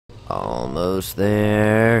Almost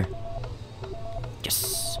there.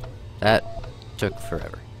 Yes! That took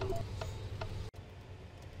forever.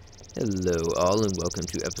 Hello all and welcome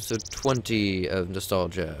to episode 20 of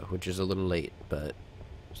Nostalgia, which is a little late, but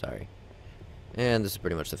sorry. And this is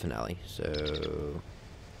pretty much the finale, so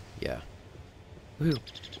yeah. Woo!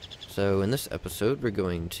 So in this episode we're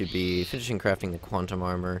going to be finishing crafting the quantum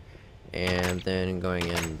armor and then going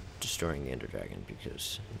and destroying the Ender Dragon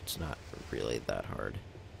because it's not really that hard.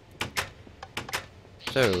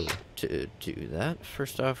 So to do that,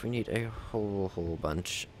 first off we need a whole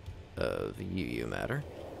bunch of UU matter.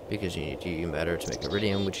 Because you need UU matter to make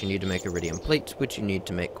iridium, which you need to make iridium plates, which you need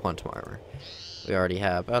to make quantum armor. We already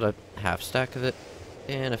have about a half stack of it,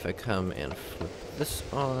 and if I come and flip this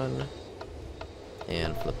on,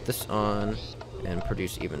 and flip this on, and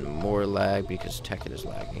produce even more lag because Tekkit is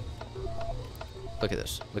lagging. Look at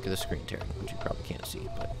this screen tearing, which you probably can't see,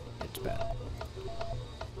 but it's bad.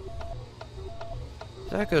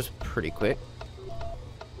 So that goes pretty quick,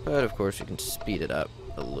 but of course you can speed it up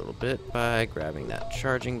a little bit by grabbing that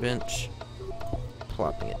charging bench,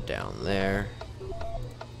 plopping it down there,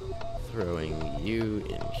 throwing you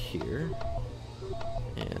in here,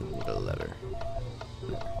 and need a lever.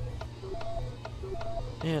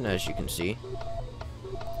 And as you can see,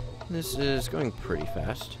 this is going pretty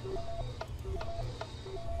fast.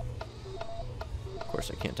 Of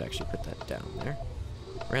course I can't actually put that down there.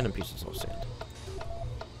 Random pieces of sand.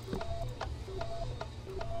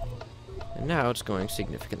 And now it's going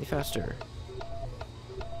significantly faster.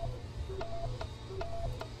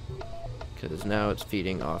 Because now it's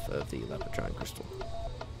feeding off of the Lizlodude crystal.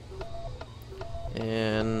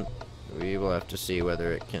 And we will have to see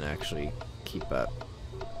whether it can actually keep up.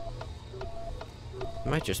 It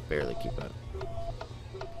might just barely keep up.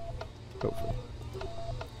 Hopefully.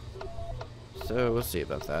 So we'll see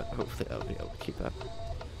about that. Hopefully I'll be able to keep up.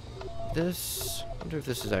 This, I wonder if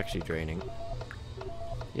this is actually draining.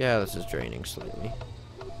 Yeah, this is draining slightly.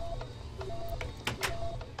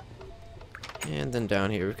 And then down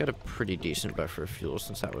here, we've got a pretty decent buffer of fuel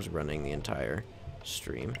since that was running the entire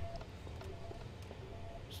stream.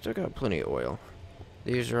 Still got plenty of oil.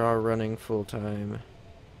 These are all running full time.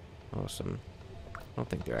 Awesome. I don't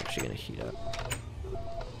think they're actually going to heat up.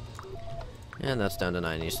 And that's down to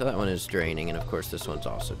 90, so that one is draining, and of course this one's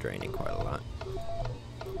also draining quite a lot.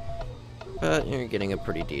 But you're getting a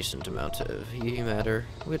pretty decent amount of UU matter,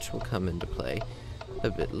 which will come into play a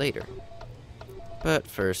bit later. But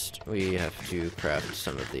first, we have to craft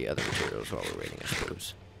some of the other materials while we're waiting, I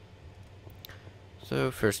suppose. So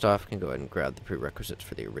first off, we can go ahead and grab the prerequisites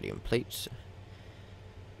for the iridium plates,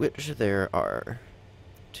 which there are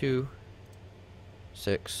 2,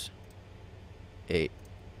 6, 8,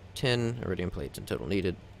 10 iridium plates in total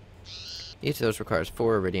needed. Each of those requires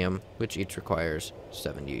 4 iridium, which each requires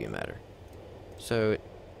 7 UU matter. So it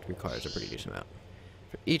requires a pretty decent amount.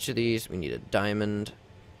 For each of these, we need a diamond.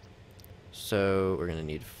 So we're going to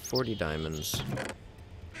need 40 diamonds. Do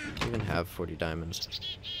we even have 40 diamonds?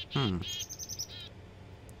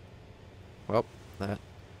 Well, that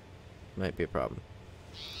might be a problem.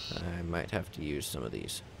 I might have to use some of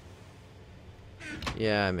these.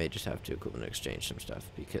 Yeah, I may just have to equipment exchange some stuff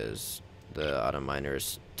because the auto miner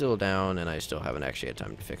is still down and I still haven't actually had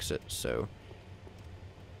time to fix it, so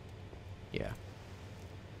yeah.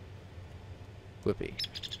 Whoopee.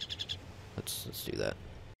 Let's do that.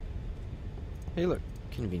 Hey look,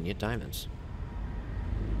 convenient diamonds.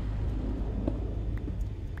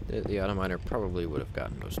 The auto miner probably would have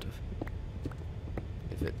gotten most of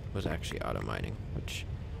if it was actually auto mining, which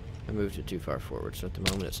I moved it too far forward, so at the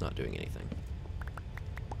moment it's not doing anything.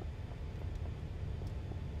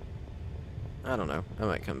 I don't know. I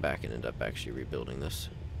might come back and end up actually rebuilding this.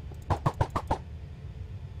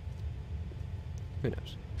 Who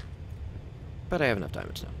knows? But I have enough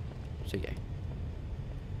diamonds now, so yay.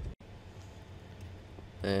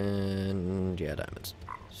 And yeah, diamonds.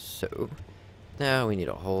 So now we need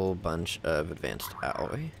a whole bunch of advanced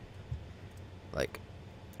alloy. Like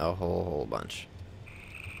a whole bunch.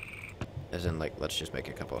 As in, like, let's just make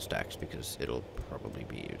a couple of stacks because it'll probably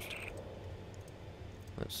be used.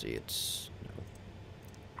 Let's see, it's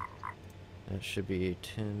no. That should be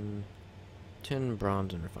 10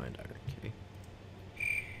 bronze and refined iron. Okay.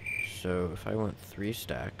 So if I want 3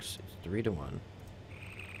 stacks, it's 3 to 1.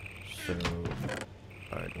 So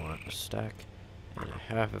I'd want a stack and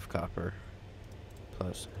a half of copper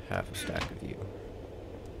plus half a stack of U.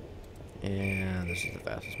 And this is the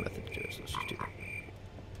fastest method to do it, so let's just do that.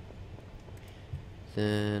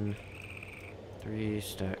 Then 3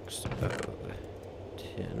 stacks of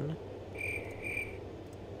 10.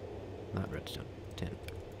 Not redstone, 10.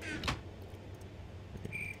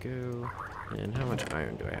 go. And how much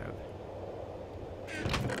iron do I have?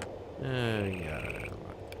 Yeah.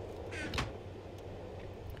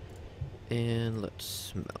 And let's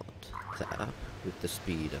smelt that up with the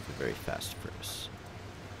speed of a very fast furnace.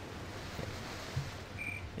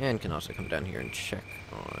 And can also come down here and check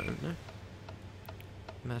on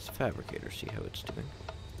Mass Fabricator, see how it's doing.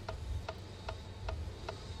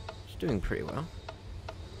 It's doing pretty well.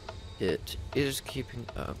 It is keeping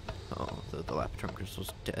up, although the Lapitron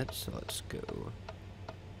crystal's dead, so let's go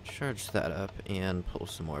charge that up and pull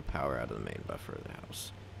some more power out of the main buffer of the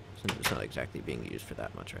house, since it's not exactly being used for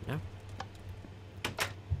that much right now.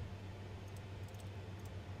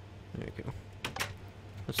 There you go.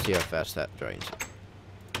 Let's see how fast that drains.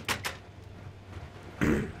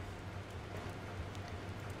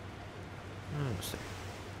 Let's see.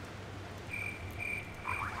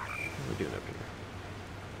 What are we doing up here?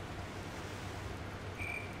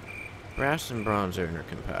 Brass and bronze are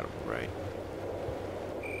intercompatible, right?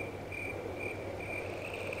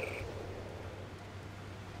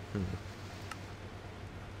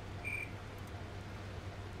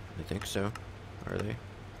 I think so. Are they?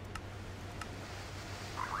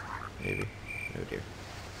 Maybe. Oh dear.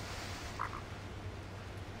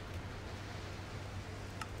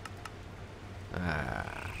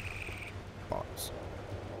 Bots.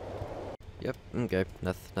 Yep, okay.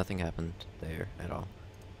 Nothing happened there at all.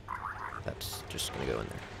 That's just gonna go in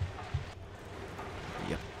there.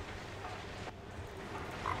 Yep.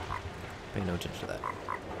 Pay no attention to that.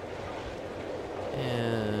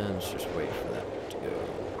 And let's just wait for that to go.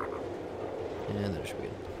 And there's we.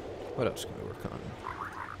 What else can we work on?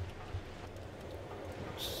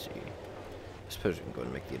 Let's see. I suppose we can go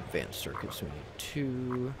and make the advanced circuits. We need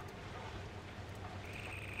two.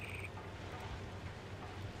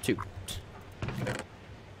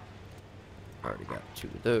 Already got two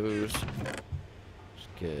of those. Let's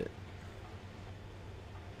get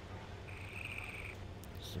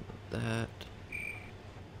some of that.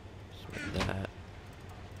 Some of that.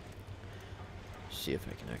 See if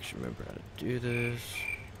I can actually remember how to do this.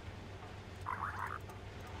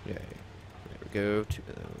 Yay. There we go. Two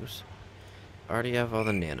of those. Already have all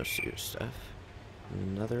the nanosuit stuff.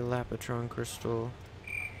 Another Lapitron crystal.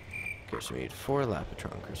 Okay, so we need 4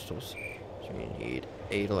 Lapitron crystals. So we need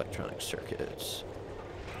 8 electronic circuits.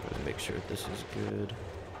 Let's make sure this is good.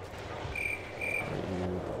 Are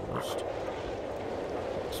you almost?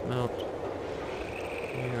 Smelt.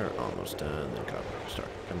 You're almost done. Then copper. Start.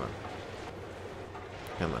 Come on.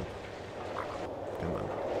 Come on. Come on.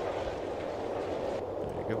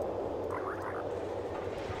 There you go.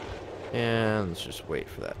 And let's just wait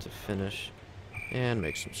for that to finish. And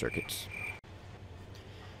make some circuits.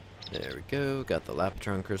 There we go, got the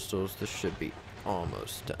Lapitron crystals. This should be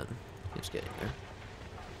almost done. It's getting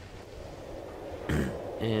there.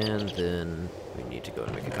 And then we need to go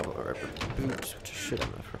and make a couple of rubber boots, which I should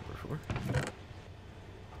have enough rubber for.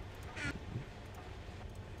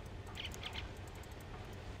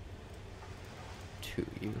 2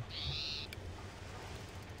 you.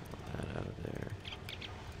 Pull that out of there.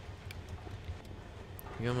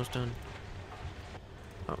 You almost done?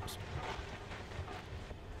 Almost.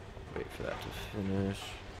 Wait for that to finish.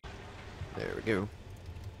 There we go.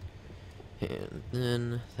 And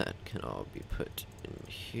then that can all be put in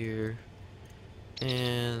here.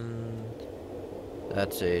 And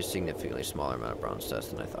that's a significantly smaller amount of bronze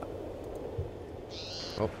dust than I thought.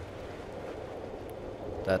 Oh.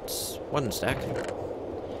 That's 1 stack.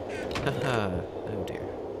 Haha. Oh dear.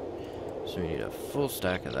 So we need a full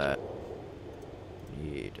stack of that.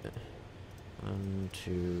 Need 1,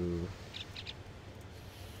 2,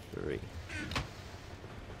 3.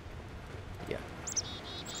 Yeah.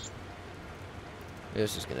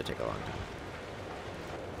 This is gonna take a long time.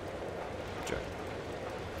 Sure.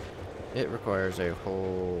 It requires a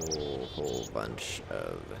whole bunch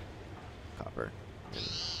of copper and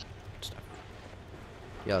stuff.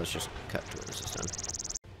 Yeah, let's just cut to it this is done.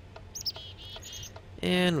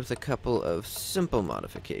 And with a couple of simple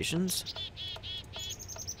modifications,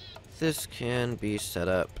 this can be set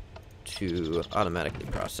up to automatically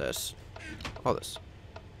process all this,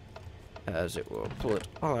 as it will pull it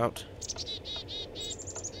all out,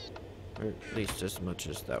 or at least as much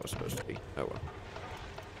as that was supposed to be. Oh well.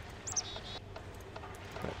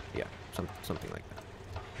 But yeah, something like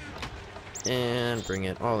that. And bring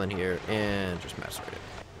it all in here and just macerate it.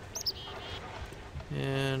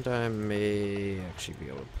 And I may actually be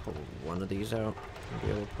able to pull one of these out and be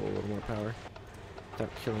able to pull a little more power without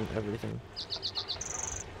killing everything.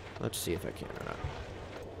 Let's see if I can or not.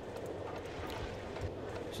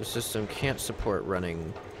 So the system can't support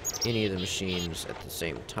running any of the machines at the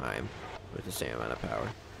same time with the same amount of power.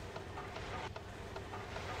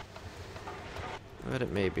 But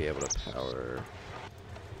it may be able to power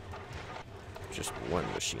just one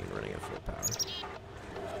machine running at full power.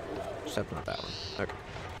 Except not that one. Okay.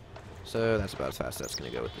 So that's about as fast as that's going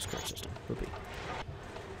to go with this current system. Whoopee.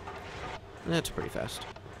 That's pretty fast.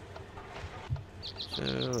 So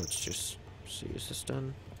let's just see, is this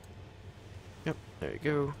done? Yep, there you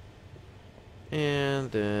go. And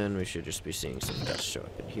then we should just be seeing some dust show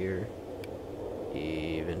up in here.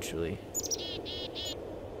 Eventually.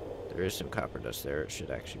 There is some copper dust there. It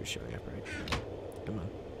should actually be showing up, right? Come on.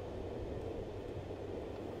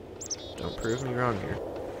 Don't prove me wrong here.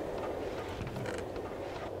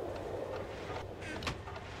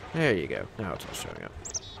 There you go. Now it's all showing up.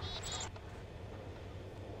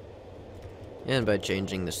 And by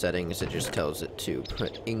changing the settings, it just tells it to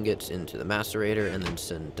put ingots into the macerator and then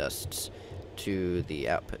send dusts to the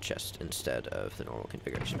output chest instead of the normal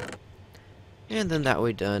configuration. And then that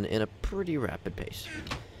way done in a pretty rapid pace.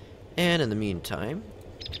 And in the meantime,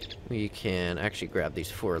 we can actually grab these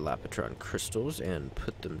 4 Lapitron crystals and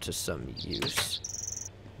put them to some use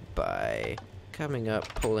by coming up,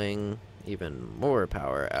 pulling even more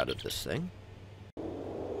power out of this thing.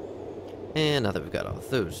 And now that we've got all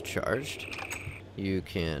those charged, you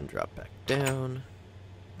can drop back down.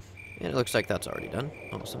 And it looks like that's already done.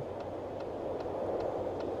 Awesome.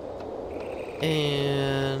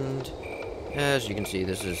 And as you can see,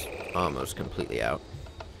 this is almost completely out.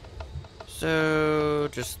 So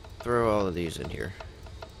just throw all of these in here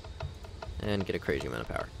and get a crazy amount of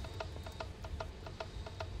power.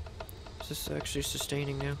 Is this actually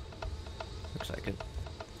sustaining now? Looks like it.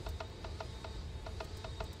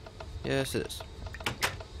 Yes, it is.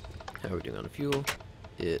 How are we doing on fuel?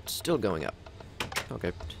 It's still going up.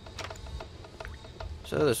 Okay.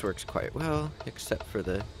 So this works quite well, except for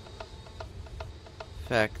the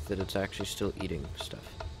fact that it's actually still eating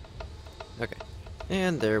stuff. Okay.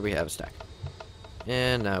 And there we have a stack.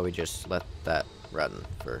 And now we just let that run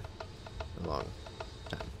for a long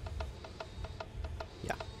time.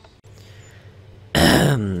 Yeah.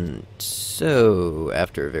 So,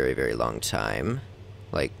 after a very, very long time,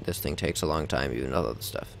 like, this thing takes a long time, even all of the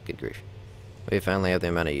stuff. Good grief. We finally have the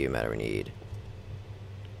amount of matter we need.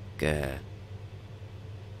 Gah.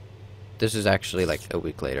 This is actually, like, a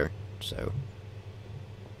week later, so...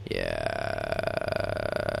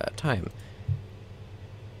 yeah... time.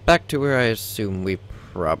 Back to where I assume we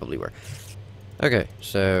probably were. Okay,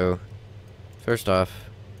 so... first off,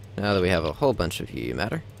 now that we have a whole bunch of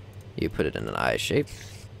matter, you put it in an eye shape,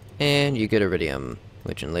 and you get iridium,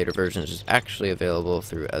 which in later versions is actually available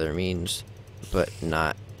through other means, but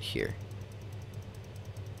not here.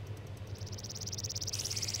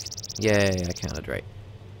 Yay, I counted right.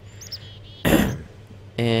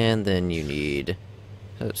 And then you need,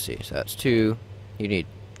 let's see, so that's 2, you need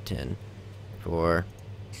 10, 4,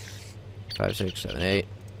 5, 6, 7, 8,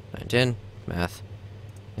 9, 10, math.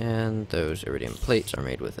 And those iridium plates are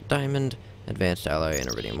made with a diamond, advanced alloy, and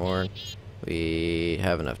iridium ore. We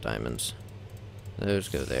have enough diamonds. Those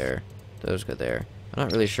go there. Those go there. I'm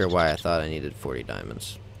not really sure why I thought I needed 40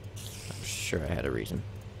 diamonds. I'm sure I had a reason.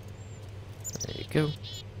 There you go.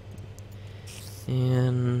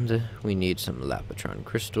 And we need some Lapitron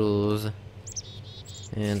crystals.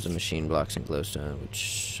 And some machine blocks and glowstone,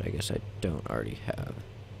 which I guess I don't already have.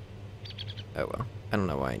 Oh well. I don't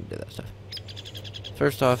know why I needed that stuff.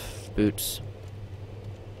 First off, boots.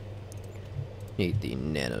 Need the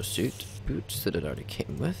nano suit boots that it already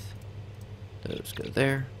came with. Those go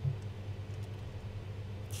there.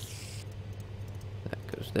 That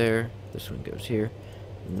goes there. This one goes here.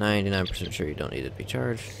 99% sure you don't need it to be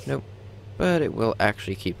charged. Nope. But it will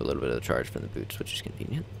actually keep a little bit of the charge from the boots, which is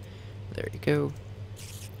convenient. There you go.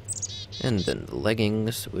 And then the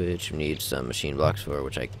leggings, which need some machine blocks for,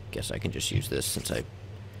 which I guess I can just use this since I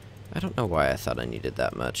don't know why I thought I needed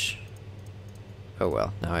that much. Oh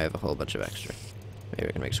well, now I have a whole bunch of extra. Maybe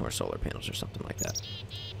I can make some more solar panels or something like that.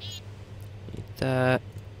 Need that.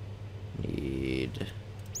 Need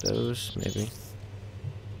those, maybe.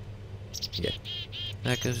 Yeah.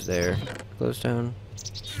 That goes there. Glowstone.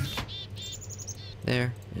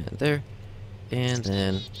 There, and there. And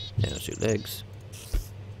then nanosuit legs.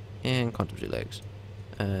 And quantum suit legs.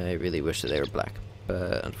 I really wish that they were black,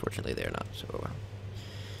 but unfortunately they're not, so well.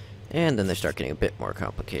 And then they start getting a bit more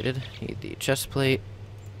complicated. You need the chest plate,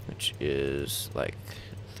 which is like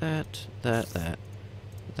that, that,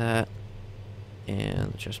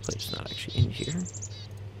 and the chest plate's not actually in here.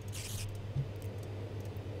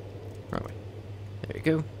 Wrong way. There you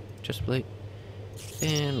go, chest plate.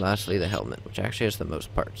 And lastly, the helmet, which actually has the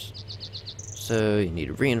most parts. So you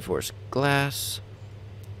need reinforced glass.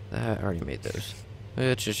 I already made those.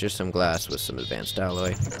 Which is just some glass with some advanced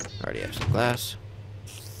alloy. I already have some glass.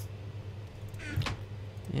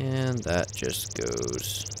 And that just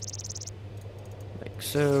goes like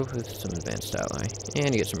so with some advanced alloy.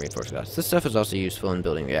 And you get some reinforced glass. This stuff is also useful in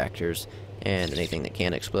building reactors and anything that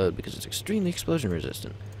can explode because it's extremely explosion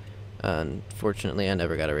resistant. Unfortunately, I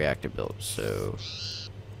never got a reactor built, so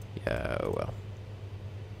yeah, oh well.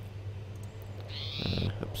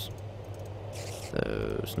 Oops.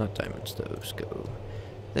 Those, not diamonds, those go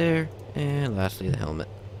there. And lastly, the helmet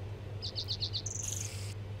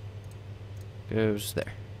goes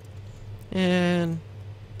there. And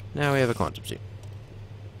now we have a quantum suit.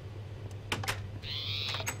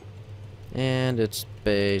 And it's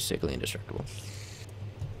basically indestructible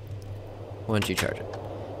once you charge it.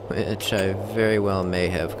 Which I very well may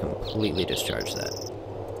have completely discharged that.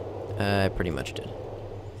 I pretty much did.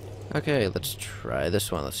 Okay, let's try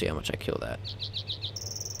this one. Let's see how much I kill that.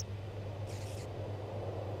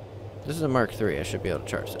 This is a Mark III. I should be able to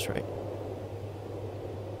charge this, right?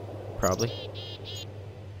 Probably.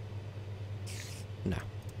 No.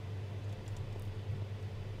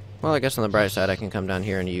 Well, I guess on the bright side, I can come down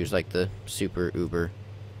here and use, like, the super uber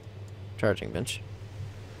charging bench.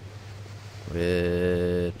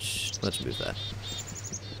 Which... let's move that.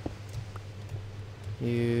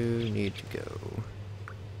 You need to go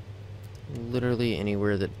literally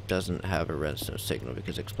anywhere that doesn't have a redstone signal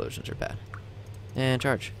because explosions are bad. And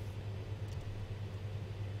charge.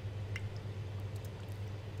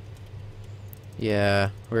 Yeah,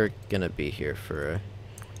 we're gonna be here for a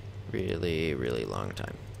really, really long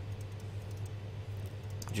time.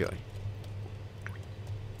 Joy.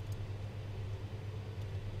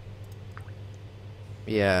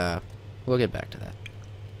 Yeah, we'll get back to that.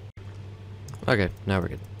 Okay, now we're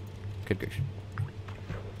good. Good grief.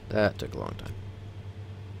 That took a long time.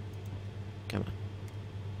 Come on.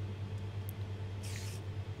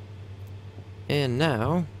 And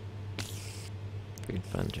now, if we can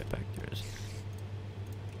find the jetpack, there it is.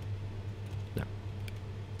 No.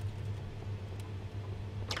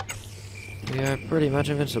 We are pretty much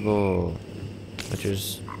invincible, which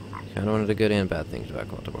is kind of one of the good and bad things about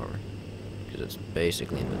quantum armor, because it's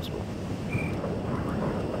basically invincible.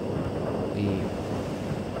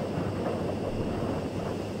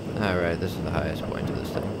 Alright, this is the highest point of this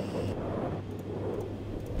thing.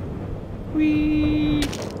 Whee!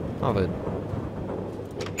 All good.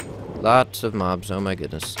 Lots of mobs, oh my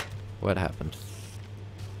goodness. What happened?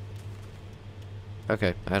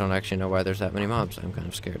 Okay, I don't actually know why there's that many mobs. I'm kind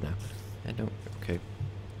of scared now. I don't... okay.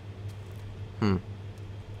 I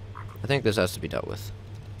think this has to be dealt with.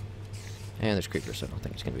 And there's creepers, so I don't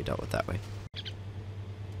think it's going to be dealt with that way.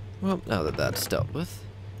 Well, now that that's dealt with,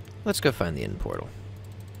 let's go find the end portal.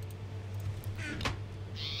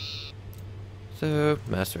 So,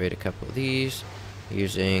 macerate a couple of these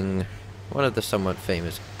using one of the somewhat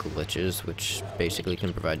famous glitches, which basically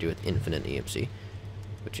can provide you with infinite EMC,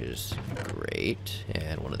 which is great,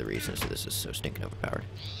 and one of the reasons this is so stinking overpowered.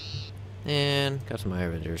 And got some Iron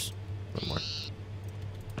Avengers. One more.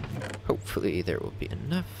 Hopefully there will be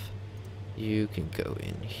enough. You can go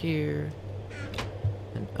in here.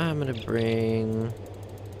 And I'm gonna bring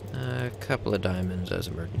a couple of diamonds as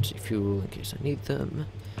emergency fuel in case I need them.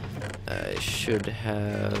 I should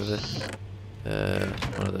have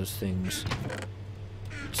one of those things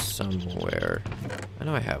somewhere. I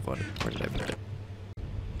know I have one. Where did I put it?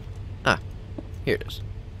 Ah, here it is.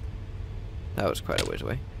 That was quite a ways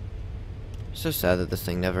away. So sad that this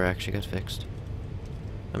thing never actually got fixed.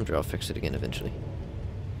 I'm sure I'll fix it again eventually.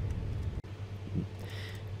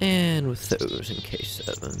 And with those, in case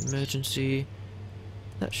of emergency,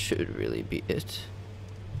 that should really be it.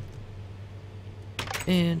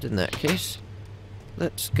 And in that case,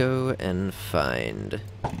 let's go and find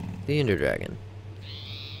the Ender Dragon.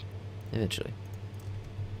 Eventually.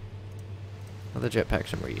 Well, the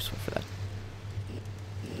jetpacks are more useful for that.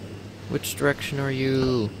 Which direction are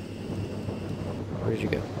you? Where'd you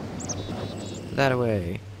go? That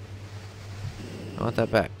away. I want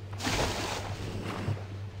that back.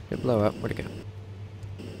 It blow up. Where'd it go?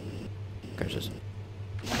 Crashes.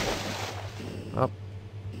 Oh.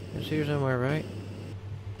 It's here somewhere, right?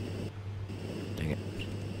 Dang it.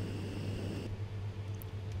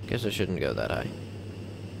 Guess I shouldn't go that high.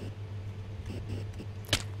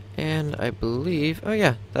 And I believe... oh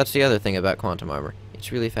yeah, that's the other thing about quantum armor.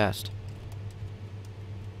 It's really fast.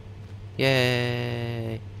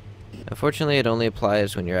 Yay! Unfortunately, it only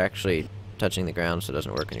applies when you're actually touching the ground, so it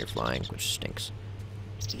doesn't work when you're flying, which stinks.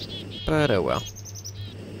 But oh well.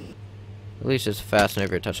 At least it's fast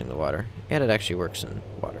whenever you're touching the water. And it actually works in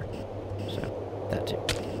water. So, that too.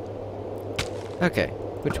 Okay,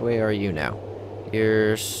 which way are you now?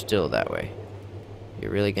 You're still that way.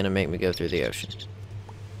 You're really gonna make me go through the ocean.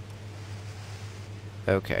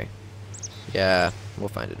 Okay. Yeah, we'll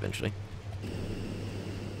find it eventually.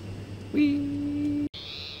 Whee!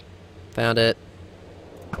 Found it.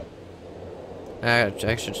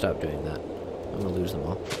 I should stop doing that. I'm gonna lose them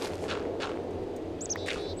all.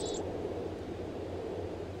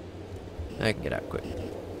 I can get out quick.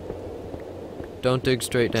 Don't dig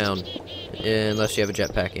straight down. Unless you have a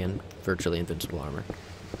jetpack and virtually invincible armor.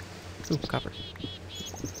 Ooh, copper.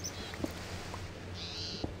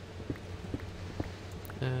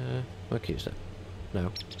 What key is that?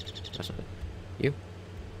 No. That's not it. You?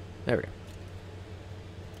 There we go.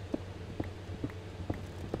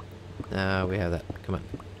 Now we have that. Come on.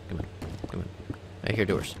 Come on. Come on. I hear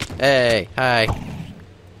doors. Hey! Hi!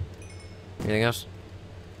 Anything else?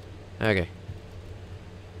 Okay.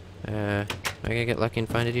 Am I gonna get lucky and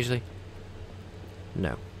find it easily?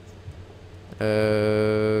 No.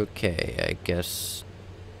 Okay, I guess...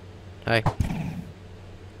 Hi.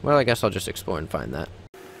 Well, I guess I'll just explore and find that.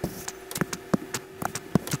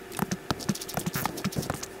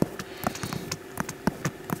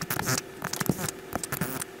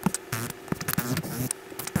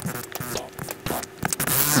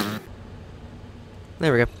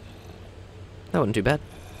 There we go. That wasn't too bad.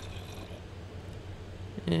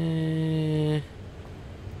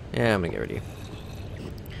 Yeah, I'm gonna get rid of you.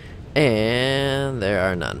 And there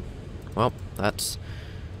are none. Well, that's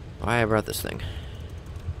why I brought this thing.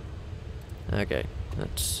 Okay,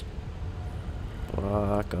 let's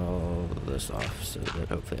block all this off so that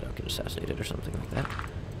hopefully I don't get assassinated or something like that.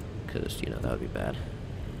 Because, you know, that would be bad.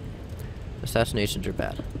 Assassinations are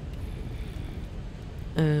bad.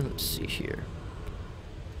 And let's see here.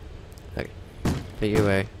 Okay. Put you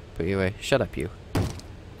away. Put you away. Shut up, you.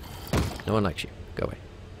 No one likes you. Go away.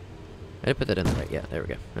 I did put that in there, right? Yeah, there we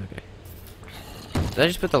go. Okay. Did I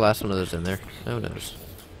just put the last one of those in there? Oh, knows.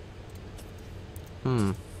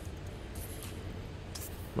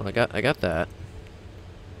 Well, I got that.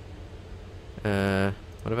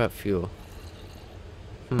 What about fuel?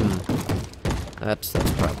 That's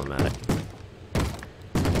problematic.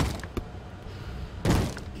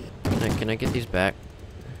 Can I get these back?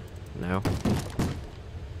 No.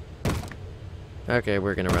 Okay,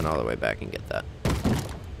 we're gonna run all the way back and get that.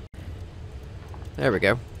 There we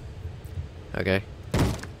go. Okay.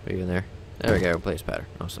 Put you in there. There we go. Place pattern.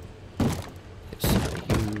 Awesome.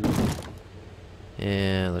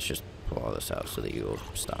 And let's just pull all this out so that you will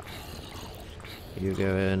stop. You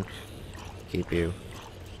go in. Keep you.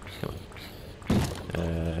 Come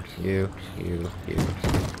on. You.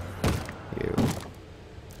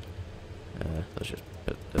 Let's just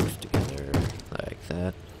put those together like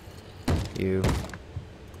that. You.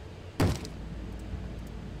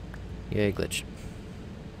 Yay, glitch.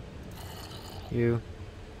 You.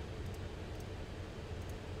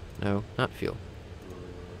 No, not fuel.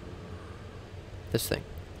 This thing.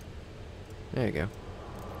 There you go.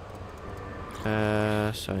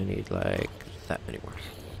 So I need like that many more.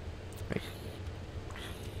 Right.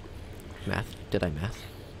 Math. Did I math?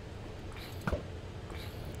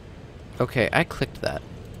 Okay, I clicked that.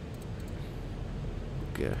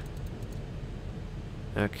 Good.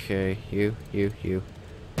 Okay, you.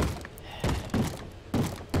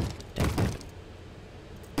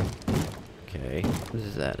 Okay,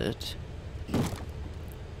 is that it?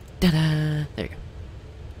 Ta-da! There you go.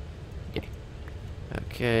 Okay.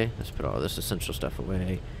 Okay, let's put all this essential stuff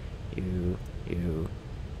away. You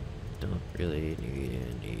don't really need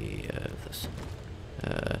any of this.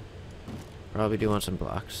 Probably do want some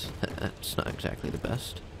blocks. That's not exactly the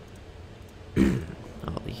best.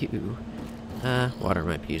 All you. Water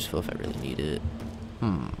might be useful if I really need it.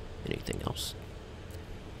 Anything else?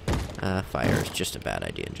 Fire is just a bad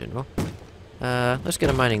idea in general. Let's get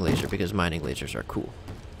a mining laser because mining lasers are cool.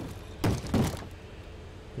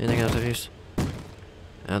 Anything else of use? I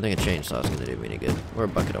don't think a chainsaw is going to do me any good. Or a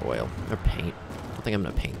bucket of oil. Or paint. I don't think I'm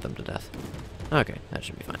going to paint them to death. Okay, that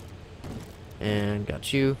should be fine. And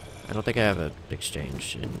got you. I don't think I have an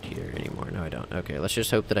exchange in here anymore. No, I don't. Okay, let's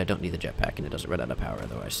just hope that I don't need the jetpack and it doesn't run out of power,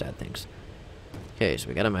 otherwise sad things. Okay, so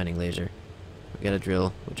we got a mining laser. We got a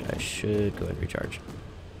drill, which I should go ahead and recharge.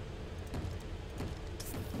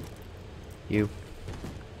 You.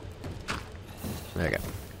 There we go.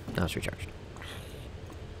 Now it's recharged.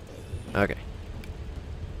 Okay.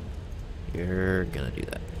 You're gonna do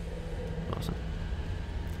that. Awesome.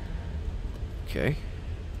 Okay.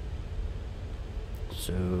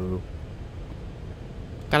 So...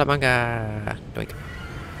 Calabanga! Doink.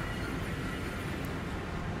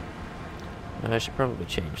 I should probably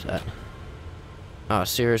change that. Oh,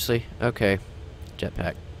 seriously? Okay.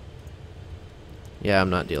 Jetpack. Yeah, I'm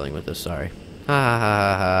not dealing with this, sorry. Ha ha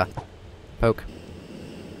ha ha ha. Poke.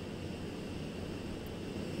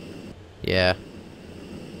 Yeah.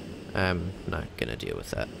 I'm not gonna deal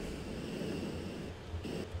with that.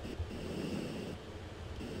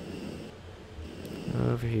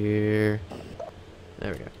 Over here.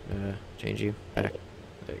 There we go. Change you back.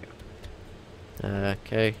 There you go.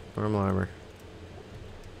 Okay. Normal armor.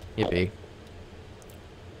 Yippee.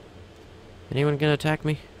 Anyone gonna attack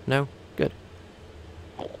me? No? Good.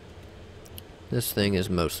 This thing is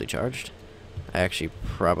mostly charged. I actually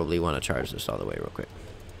probably want to charge this all the way real quick.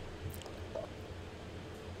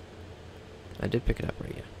 I did pick it up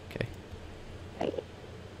right, yeah. Okay.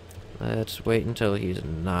 Let's wait until he's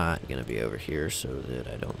not gonna be over here so that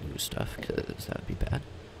I don't lose stuff, because that'd be bad.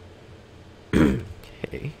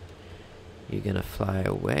 Okay. You gonna fly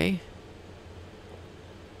away?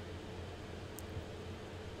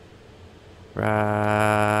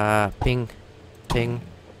 Ping. Ping.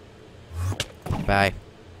 Bye.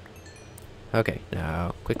 Okay,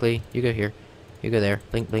 now, quickly, you go here. You go there.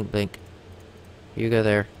 Blink, blink, blink. You go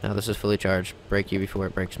there. Now this is fully charged. Break you before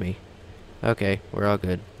it breaks me. Okay, we're all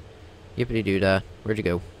good. Yippity-doo-dah. Where'd you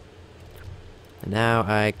go? And now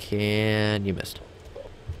I can... You missed.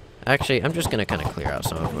 Actually, I'm just gonna kind of clear out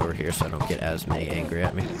some of them over here so I don't get as many angry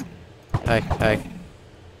at me. Hi, hi.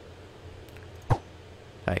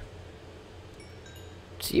 Hi.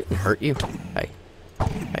 Does he even hurt you? Hi.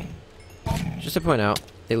 Hi. Just to point out,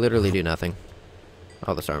 they literally do nothing.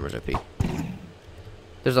 All this armor's OP.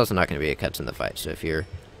 There's also not going to be a cuts in the fight, so if you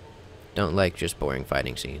don't like just boring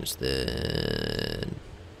fighting scenes, then...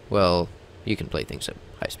 Well, you can play things at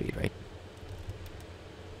high speed, right?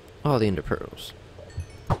 All the Ender Pearls.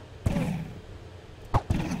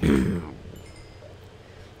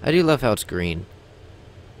 I do love how it's green.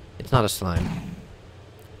 It's not a slime.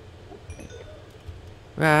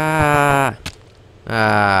 Ah!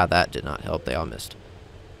 Ah, that did not help. They all missed.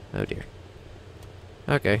 Oh dear.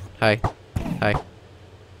 Okay. Hi. Hi.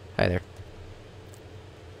 Hi there.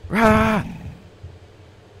 Rah!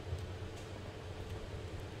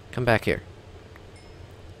 Come back here.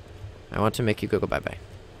 I want to make you go bye-bye.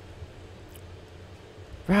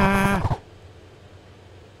 Rah!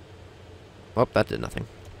 Oh, that did nothing.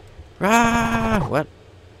 Rah! What?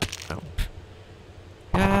 Oh.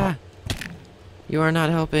 Ah! You are not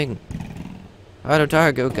helping.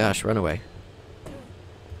 Auto-target. Oh gosh, run away.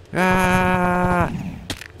 Ah!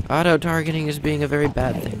 Auto-targeting is being a very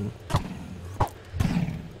bad thing.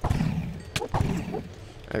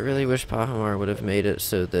 I really wish Pahamar would have made it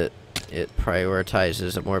so that it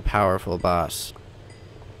prioritizes a more powerful boss.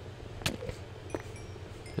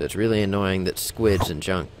 It's really annoying that squids and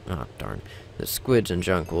junk... Oh, darn. That squids and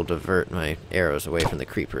junk will divert my arrows away from the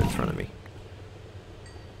creeper in front of me.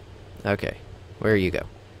 Okay. Where you go?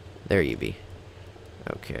 There you be.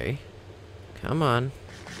 Okay. Come on.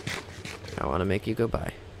 I want to make you go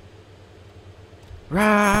by.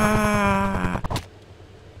 Rah!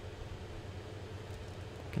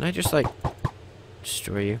 Can I just, like,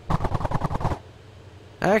 destroy you?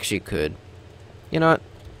 I actually could. You know what?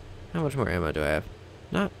 How much more ammo do I have?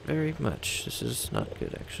 Not very much. This is not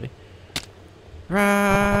good, actually.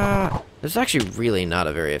 Rah! This is actually really not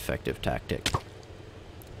a very effective tactic.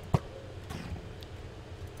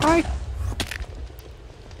 Hi!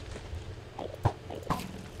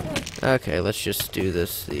 Okay, let's just do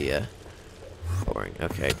this the, boring.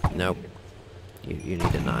 Okay, nope. You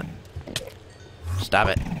need to not. Stop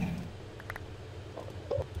it.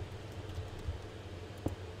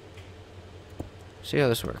 See how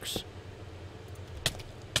this works.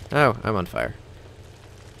 Oh, I'm on fire.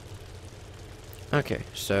 Okay,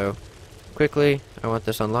 so quickly, I want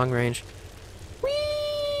this on long range. Whee!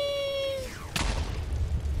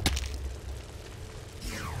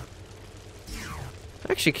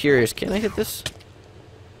 I'm actually curious, can I hit this?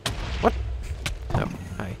 What? Oh,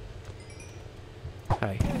 hi.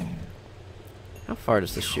 Hi. How far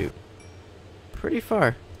does this shoot? Pretty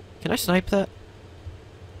far. Can I snipe that?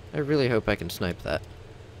 I really hope I can snipe that.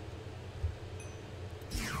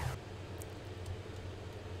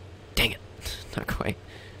 Dang it. Not quite.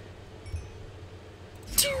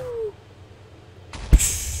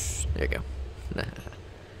 There you go.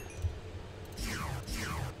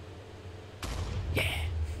 Yeah.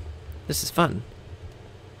 This is fun.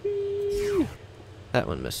 That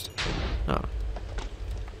one missed. Oh.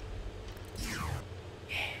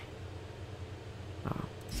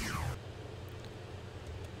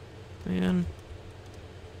 Man.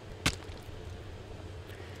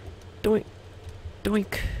 Doink.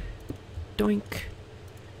 Doink. Doink.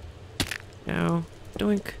 Now.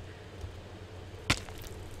 Doink.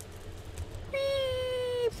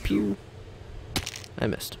 Whee! Pew. I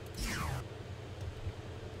missed.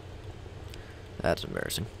 That's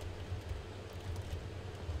embarrassing.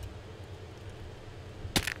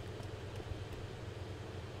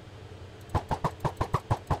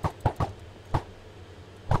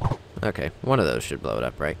 Okay, one of those should blow it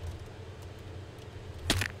up, right?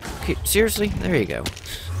 Okay, seriously? There you go. I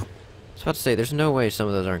was about to say, there's no way some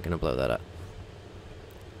of those aren't going to blow that up.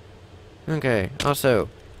 Okay, also...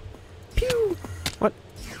 Pew! What?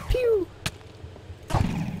 Pew!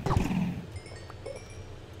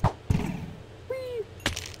 Whee!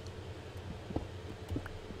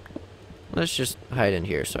 Let's just hide in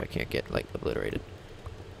here so I can't get, like, obliterated.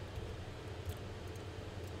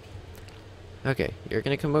 Okay, you're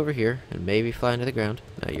gonna come over here and maybe fly into the ground.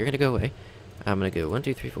 No, you're gonna go away. I'm gonna go 1,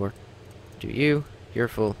 2, 3, 4. Do you. You're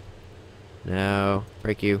full. Now,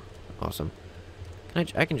 break you. Awesome. I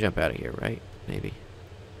can jump out of here, right? Maybe.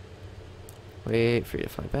 Wait for you to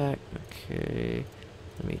fly back. Okay.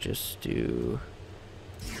 Let me just do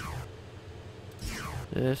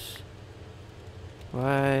this.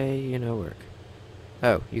 Why, you know, work.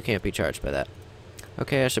 Oh, you can't be charged by that.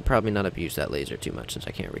 Okay, I should probably not abuse that laser too much since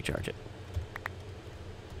I can't recharge it.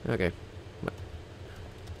 Okay.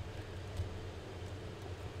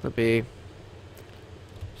 Whoopee.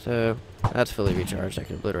 So, that's fully recharged. I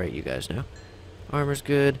can obliterate you guys now. Armor's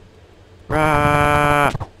good.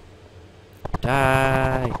 Rah!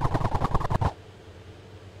 Die!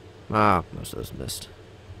 Ah, most of those missed.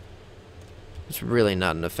 It's really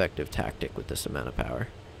not an effective tactic with this amount of power.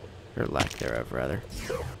 Or lack thereof, rather.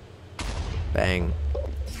 Bang.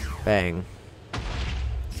 Bang.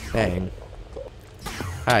 Bang.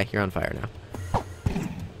 Hi, you're on fire now.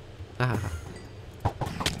 Ah.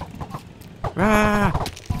 Rah!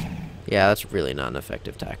 Yeah, that's really not an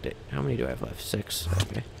effective tactic. How many do I have left? 6?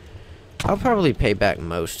 Okay. I'll probably pay back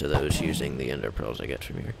most of those using the ender pearls I get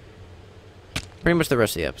from here. Pretty much the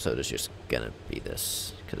rest of the episode is just gonna be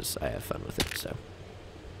this, because I have fun with it, so.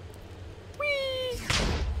 Whee!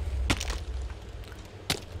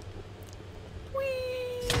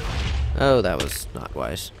 Whee! Oh, that was not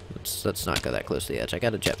wise. Let's not go that close to the edge. I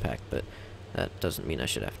got a jetpack, but that doesn't mean I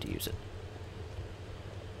should have to use it.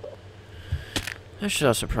 I should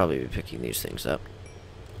also probably be picking these things up.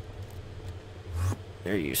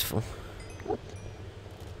 They're useful.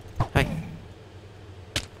 Hi.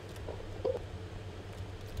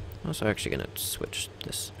 I'm also actually gonna switch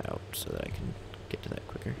this out so that I can get to that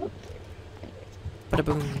quicker. Bada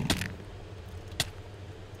boom.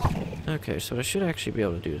 Okay, so what I should actually be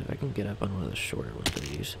able to do is I can get up on one of the shorter ones of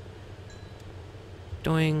these.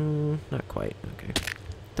 Doing. Not quite. Okay.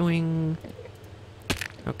 Doing.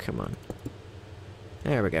 Oh, come on.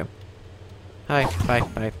 There we go. Hi. Bye.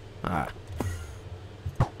 Bye. Ah.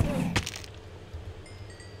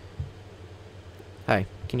 Hi.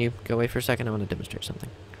 Can you go away for a second? I want to demonstrate something.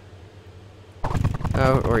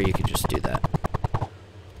 Oh, or you could just do that.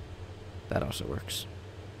 That also works.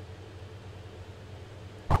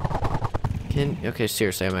 Okay,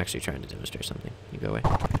 seriously, I'm actually trying to demonstrate something. You go away. Go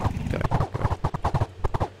away. Go away.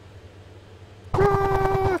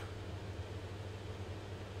 Ah!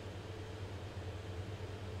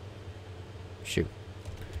 Shoot.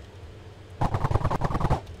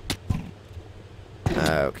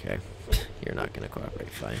 Okay. You're not gonna cooperate,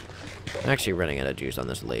 fine. I'm actually running out of juice on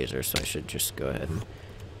this laser, so I should just go ahead and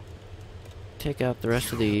take out the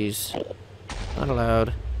rest of these. Not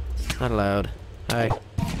allowed. Not allowed. Hi.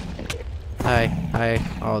 Hi. Hi.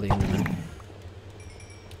 All the Endermen.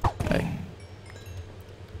 Hi.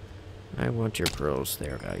 I want your pearls. They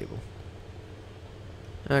are valuable.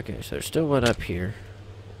 Okay, so there's still one up here.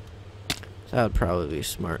 So that would probably be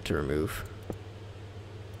smart to remove.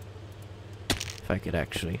 If I could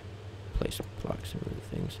actually place blocks and move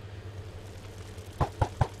things.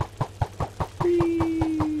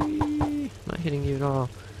 Whee! Not hitting you at all.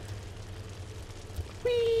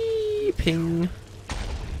 Whee! Ping.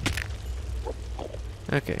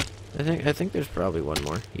 Okay. I think there's probably one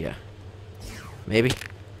more. Yeah. Maybe.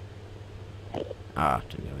 Ah,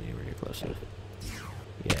 didn't go anywhere close enough.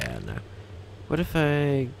 Yeah, no. What if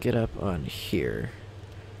I get up on here?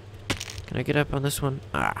 Can I get up on this one?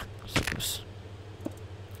 Ah, so close.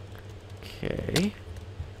 Okay.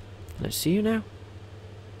 Can I see you now?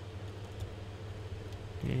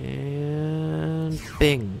 And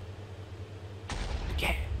bing.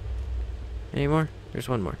 Yeah. Any more? There's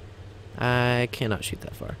one more. I cannot shoot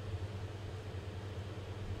that far.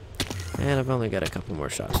 And I've only got a couple more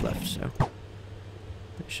shots left, so I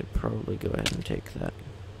should probably go ahead and take that.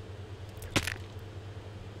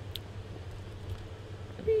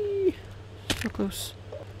 Whee! So close.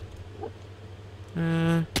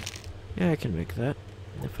 Yeah, I can make that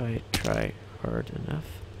if I try hard enough.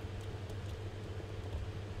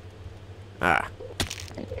 Ah.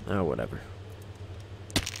 Oh, whatever.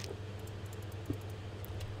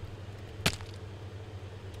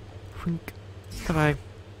 Wink. Bye-bye.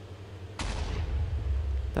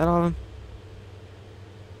 that all of them?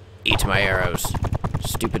 Eat my arrows.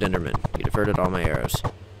 Stupid Enderman. You diverted all my arrows.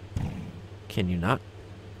 Can you not?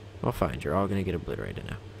 Well, fine. You're all gonna get obliterated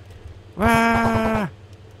now. Ah!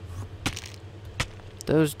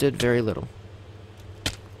 Those did very little.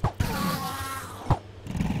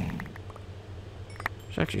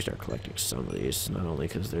 Should actually start collecting some of these, not only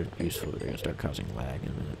because they're useful, but they're gonna start causing lag in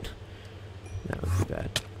a minute. That would be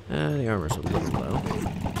bad. The armor's a little low.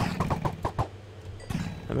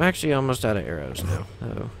 I'm actually almost out of arrows now.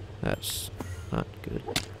 Oh, that's not good.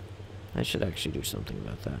 I should actually do something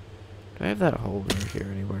about that. Do I have that hole over here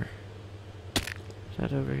anywhere? Is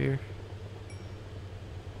that over here?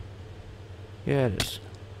 Yeah, it is.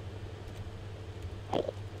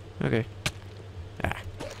 Okay. Ah.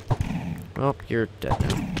 Well, you're dead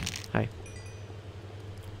now. Hi.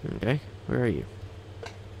 Okay, where are you?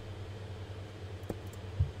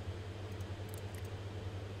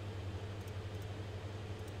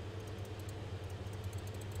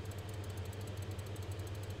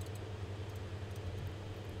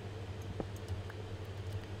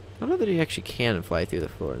 I don't know that he actually can fly through the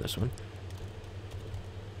floor in this one.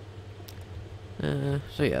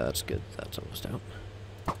 So yeah, that's good. That's almost out.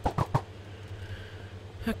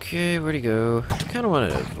 Okay, where'd he go? I kind of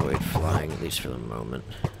want to avoid flying, at least for the moment.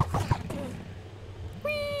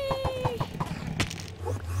 Whee!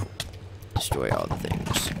 Destroy all the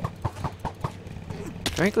things.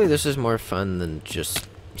 Frankly, this is more fun than just...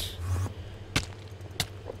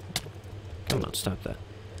 Come on, stop that.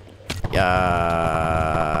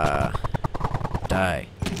 Yeah. Die.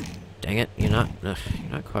 Dang it, you're not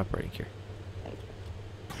cooperating here.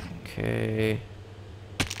 Okay.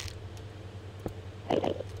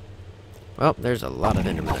 Well, there's a lot of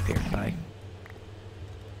Endermen up here. Bye.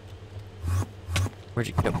 Where'd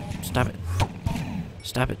you go? Stop it.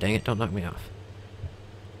 Stop it, dang it. Don't knock me off.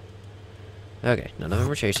 Okay, none of them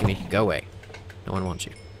are chasing me. Go away. No one wants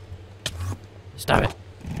you. Stop it.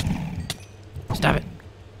 Stop it.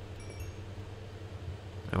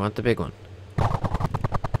 I want the big one.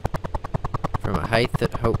 From a height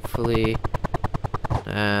that hopefully...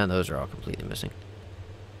 And those are all completely missing.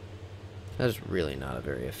 That's really not a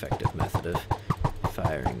very effective method of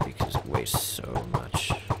firing because it wastes so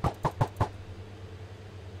much.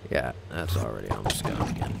 Yeah, that's already almost gone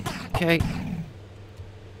again. Okay.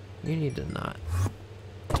 You need to not.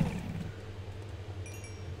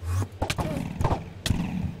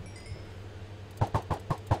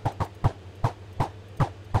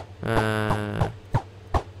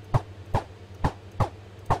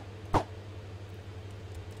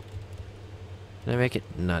 Can I make it?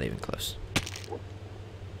 Not even close.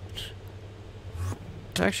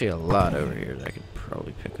 There's actually a lot over here that I could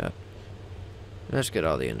probably pick up. Let's get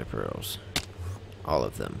all the ender pearls. All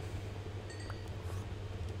of them.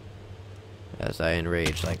 As I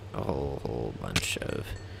enrage like a whole bunch of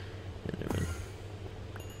endermen.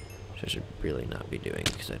 Which I should really not be doing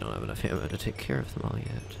because I don't have enough ammo to take care of them all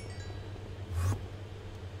yet.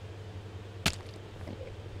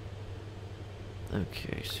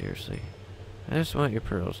 Okay, seriously. I just want your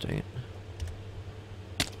pearls, dang it.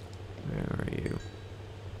 Where are you?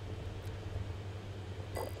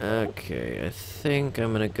 Okay, I think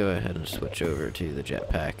I'm gonna go ahead and switch over to the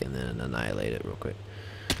jetpack and then annihilate it real quick.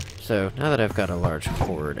 So, now that I've got a large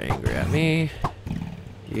horde angry at me,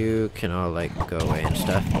 you can all, like, go away and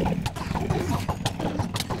stuff.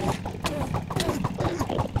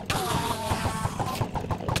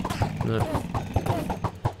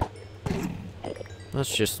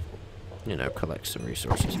 Let's just, you know, collect some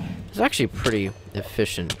resources. It's actually pretty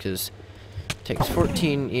efficient because it takes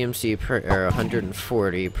 14 EMC per arrow,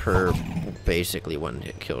 140 per basically one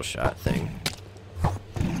hit kill shot thing.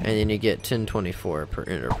 And then you get 1024 per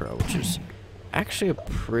ender pearl, which is actually a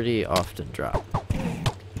pretty often drop.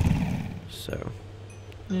 So,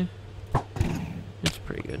 yeah, it's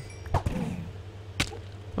pretty good.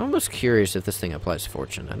 I'm almost curious if this thing applies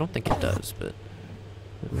fortune. I don't think it does, but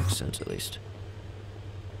it makes sense at least.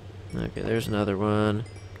 Okay, there's another one.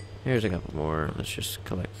 Here's a couple more. Let's just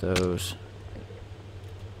collect those.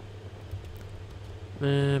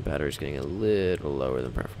 Battery's getting a little lower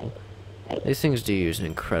than preferable. These things do use an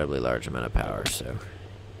incredibly large amount of power, so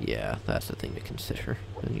yeah, that's the thing to consider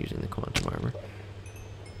when using the quantum armor.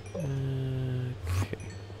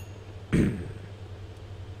 Okay.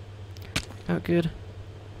 Oh, good.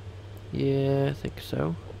 Yeah, I think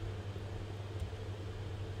so.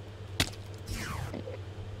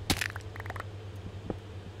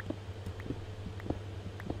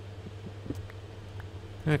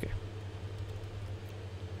 Okay.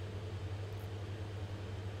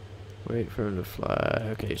 Wait for him to fly.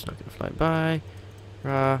 Okay, he's not gonna fly by.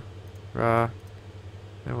 Rah. Rah.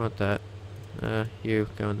 I want that. You,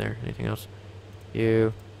 go in there. Anything else?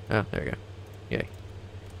 You. Oh, there you go. Yay.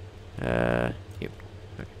 You.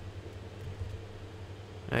 Okay.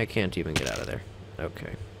 I can't even get out of there.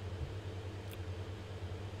 Okay.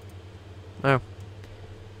 Oh.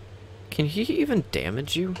 Can he even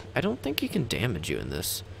damage you? I don't think he can damage you in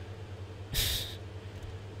this.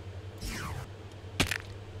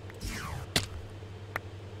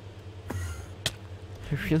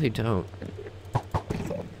 I really don't.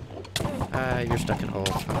 You're stuck in a hole.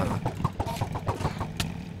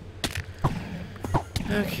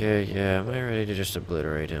 Okay, yeah, am I ready to just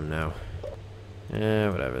obliterate him now?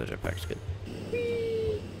 Whatever, the jetpack's good.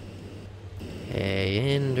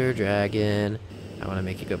 Hey, Ender Dragon. I want to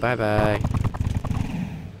make you go bye-bye.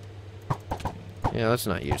 Yeah, let's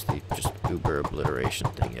not use the just uber obliteration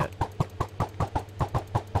thing yet.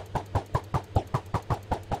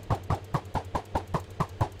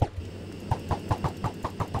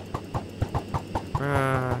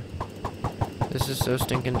 This is so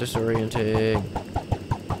stinking disorienting.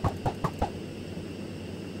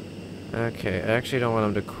 Okay, I actually don't want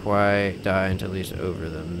him to quite die until he's over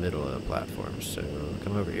the middle of the platform, so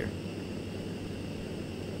come over here.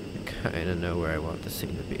 I kinda know where I want this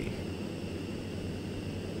thing to be.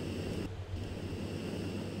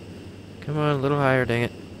 Come on, a little higher, dang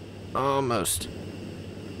it. Almost.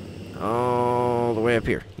 All the way up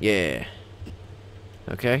here. Yeah.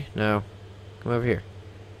 Okay, now, come over here.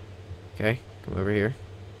 Okay, come over here.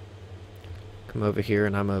 Come over here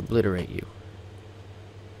and I'm gonna obliterate you.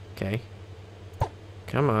 Okay.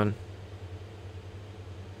 Come on.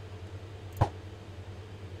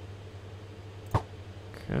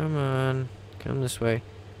 Come on. Come this way.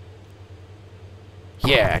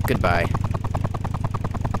 Yeah, goodbye.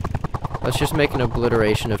 Let's just make an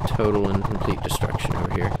obliteration of total and complete destruction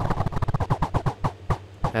over here.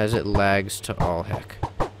 As it lags to all heck.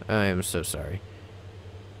 I am so sorry.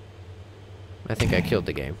 I think I killed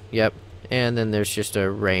the game. Yep. And then there's just a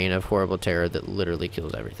rain of horrible terror that literally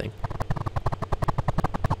kills everything.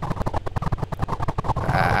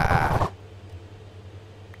 Ah.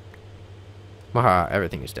 Maha,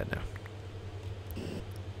 everything is dead now.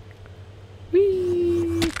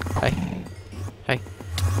 Whee! Hi. Hi.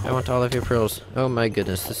 I want all of your pearls. Oh my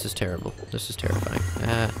goodness, this is terrible. This is terrifying.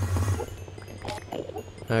 Ah.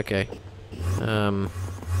 Okay.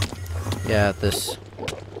 Yeah, this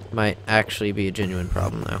might actually be a genuine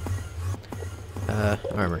problem now.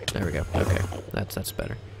 Armor. There we go. Okay. That's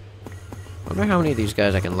better. I wonder how many of these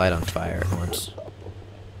guys I can light on fire at once.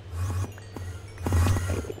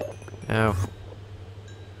 Ow.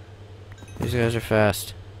 These guys are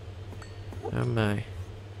fast. Oh my.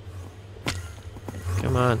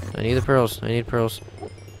 Come on. I need the pearls. I need pearls.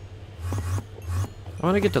 I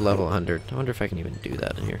want to get to level 100. I wonder if I can even do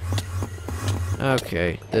that in here.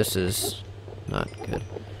 Okay. This is not good.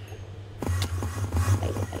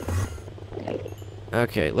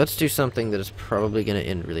 Okay, let's do something that is probably going to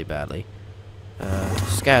end really badly.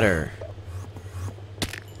 Scatter.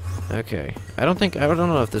 Okay. I don't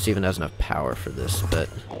know if this even has enough power for this, but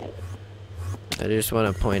I just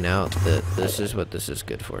want to point out that this is what this is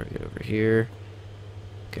good for. Get over here.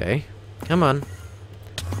 Okay. Come on.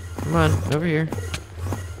 Come on, over here.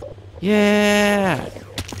 Yeah!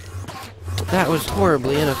 That was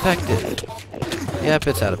horribly ineffective. Yep,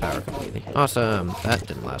 it's out of power completely. Awesome. That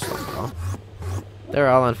didn't last long at all. They're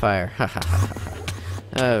all on fire. Ha ha ha ha.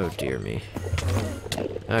 Oh dear me.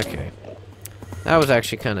 Okay. That was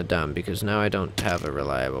actually kind of dumb because now I don't have a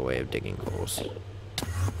reliable way of digging holes.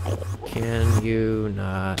 Can you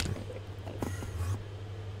not?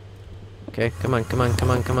 Okay, come on, come on, come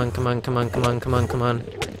on, come on, come on, come on, come on, come on, come on.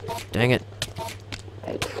 Dang it.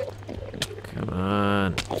 Come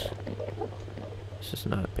on. This is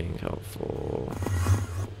not being helpful.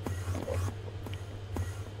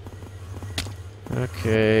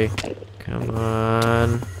 Okay, come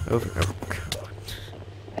on. Over. Oh, come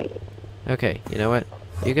on. Okay, you know what?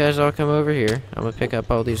 You guys all come over here. I'm gonna pick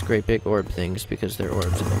up all these great big orb things because they're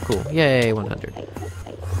orbs and they're cool. Yay, 100.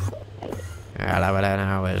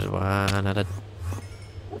 Now is 100.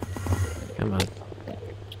 Come on.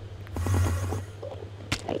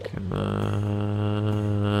 Come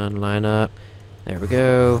on. Line up. There we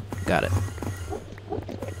go. Got it.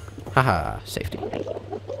 Haha, safety.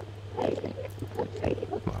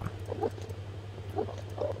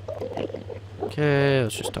 Okay,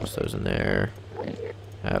 let's just toss those in there.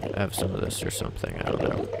 Have some of this or something, I don't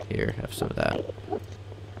know. Here, have some of that.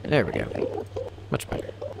 There we go. Much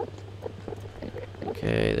better.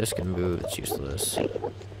 Okay, this can move, it's useless. You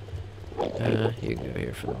can go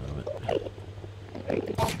here for the moment.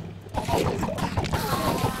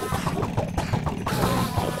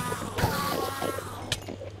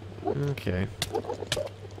 Okay.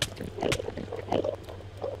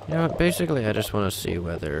 You know what, basically I just want to see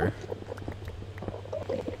whether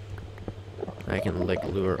I can, like,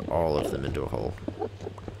 lure all of them into a hole.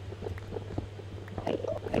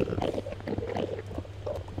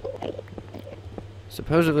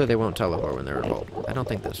 Supposedly they won't teleport when they're in a hole. I don't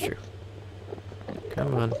think that's true.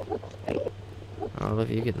 Come on. All of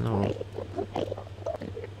you get in the hole.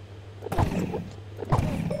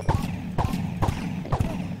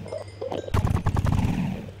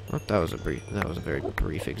 Oh, that was a very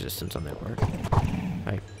brief existence on their part.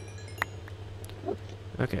 Hi.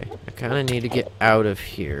 Okay, I kind of need to get out of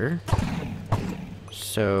here.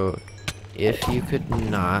 So, if you could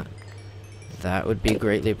not, that would be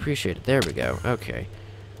greatly appreciated. There we go. Okay.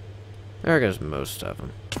 There goes most of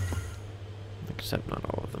them. Except not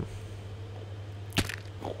all of them.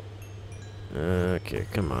 Okay,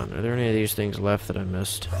 come on. Are there any of these things left that I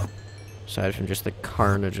missed? Aside from just the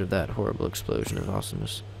carnage of that horrible explosion of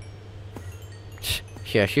awesomeness.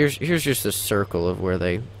 Yeah, here's just a circle of where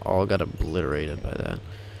they all got obliterated by that.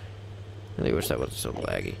 I really wish that wasn't so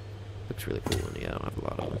laggy. Looks really cool, and yeah, I don't have a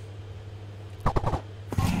lot of them.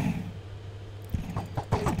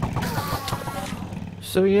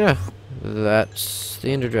 So yeah, that's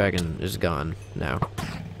the Ender Dragon is gone now.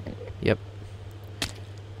 Yep.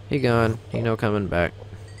 He gone. He no coming back.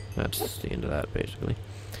 That's the end of that, basically.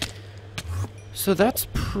 So that's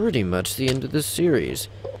pretty much the end of this series.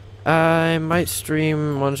 I might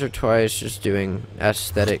stream once or twice just doing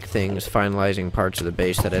aesthetic things, finalizing parts of the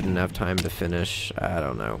base that I didn't have time to finish. I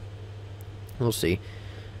don't know. We'll see.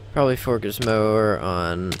 Probably focus more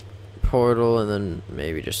on Portal and then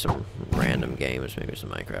maybe just some random games, maybe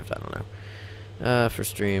some Minecraft, I don't know. For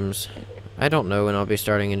streams. I don't know when I'll be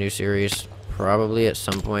starting a new series. Probably at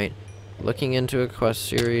some point. Looking into a quest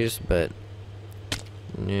series, but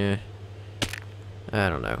yeah. I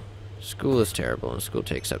don't know. School is terrible, and school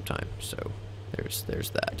takes up time, so there's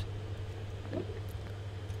that.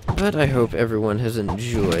 But I hope everyone has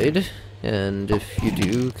enjoyed, and if you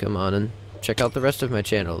do, come on and check out the rest of my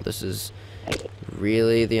channel. This is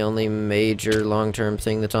really the only major long-term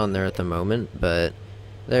thing that's on there at the moment, but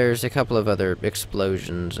there's a couple of other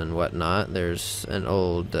explosions and whatnot. There's an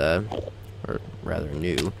old, or rather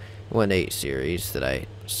new, 1.8 series that I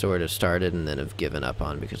sort of started and then have given up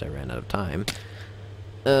on because I ran out of time.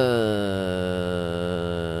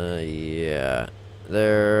 Yeah.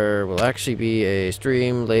 There will actually be a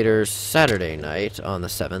stream later Saturday night on the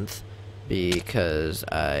 7th because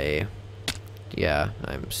I'm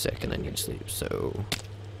sick and I need sleep, so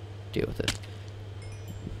deal with it.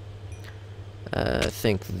 I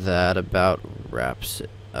think that about wraps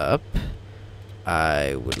it up.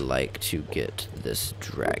 I would like to get this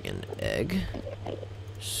dragon egg,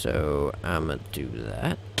 so I'm gonna do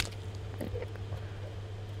that.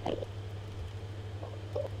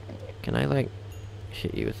 Can I, like,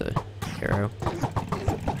 hit you with a arrow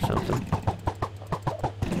or something?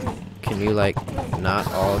 Can you, like,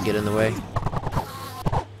 not all get in the way?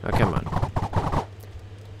 Oh, come on.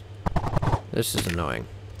 This is annoying.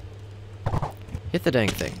 Hit the dang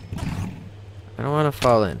thing. I don't want to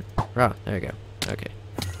fall in. Oh, there you go. Okay.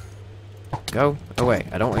 Go away.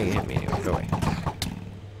 I don't want you to hit me anyway. Go away.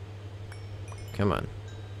 Come on.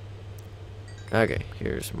 Okay,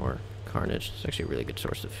 here's more carnage. It's actually a really good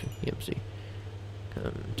source of EMC.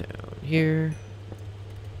 Come down here.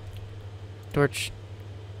 Torch.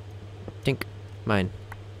 Tink. Mine.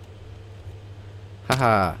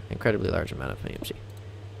 Haha. Incredibly large amount of EMC.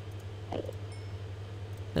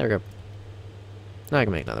 There we go. Now I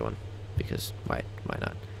can make another one. Because why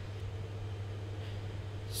not?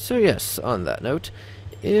 So yes, on that note,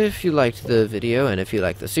 if you liked the video and if you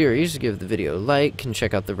like the series, give the video a like and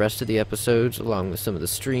check out the rest of the episodes along with some of the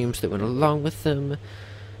streams that went along with them.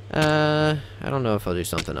 I don't know if I'll do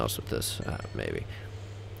something else with this. Maybe.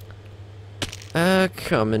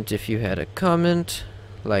 Comment if you had a comment,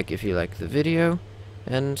 like if you like the video,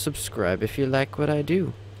 and subscribe if you like what I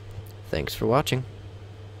do. Thanks for watching.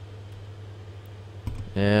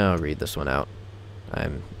 Yeah, I'll read this one out.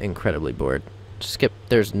 I'm incredibly bored. Skip.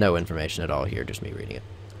 There's no information at all here, just me reading it.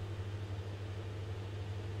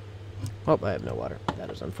 Oh, I have no water. That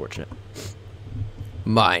is unfortunate.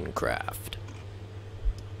 Minecraft.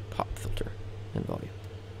 Pop filter and volume.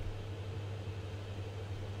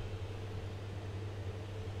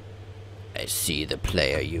 I see the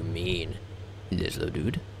player you mean,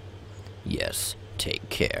 Lizlodude. Yes, take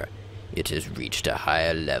care. It has reached a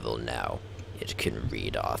higher level now. It can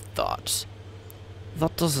read our thoughts.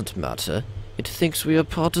 That doesn't matter. It thinks we are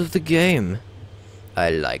part of the game.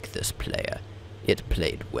 I like this player. It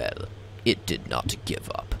played well. It did not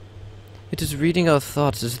give up. It It is reading our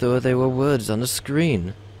thoughts as though they were words on a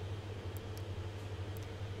screen.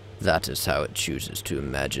 That is how it chooses to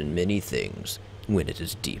imagine many things when it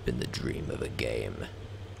is deep in the dream of a game.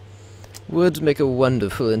 Words make a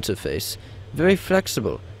wonderful interface, very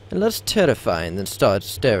flexible, and less terrifying than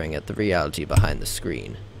staring at the reality behind the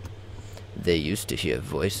screen. They used to hear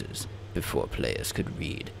voices before players could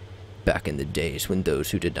read, back in the days when those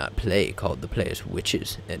who did not play called the players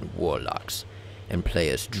witches and warlocks, and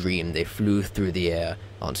players dreamed they flew through the air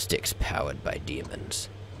on sticks powered by demons.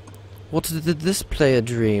 What did this player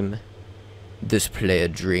dream? This player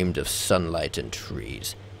dreamed of sunlight and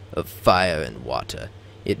trees, of fire and water.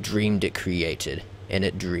 It dreamed it created, and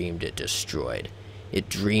it dreamed it destroyed. It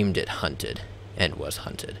dreamed it hunted, and was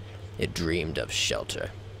hunted. It dreamed of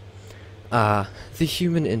shelter. Ah, the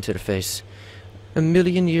human interface.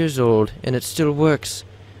 1,000,000 years old, and it still works.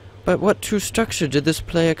 But what true structure did this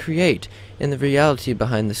player create in the reality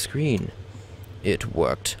behind the screen? It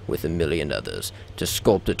worked with 1,000,000 others to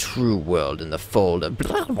sculpt a true world in the fold of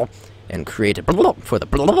and create a for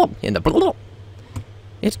the in the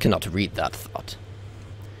It cannot read that thought.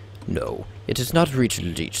 No, it has not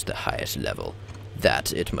reached the highest level.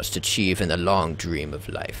 That it must achieve in the long dream of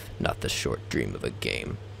life, not the short dream of a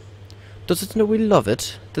game. Does it know we love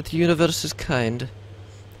it, that the universe is kind?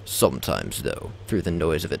 Sometimes, though, through the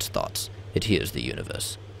noise of its thoughts, it hears the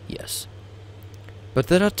universe, yes. But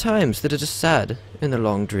there are times that it is sad in the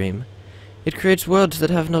long dream. It creates worlds that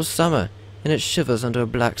have no summer, and it shivers under a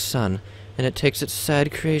black sun, and it takes its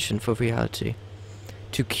sad creation for reality.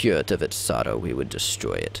 To cure it of its sorrow, we would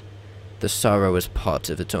destroy it. The sorrow is part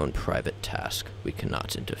of its own private task. We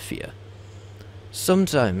cannot interfere.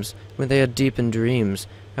 Sometimes, when they are deep in dreams,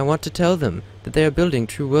 I want to tell them that they are building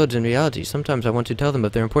true worlds in reality. Sometimes I want to tell them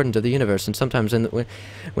of their importance to the universe, and sometimes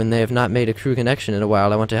when they have not made a true connection in a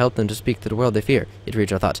while, I want to help them to speak to the world they fear. It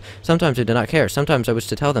reads our thoughts. Sometimes I do not care. Sometimes I wish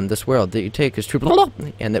to tell them this world that you take is true,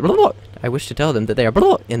 and that I wish to tell them that they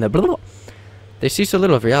are in the They see so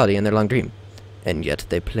little of reality in their long dream, and yet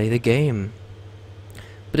they play the game.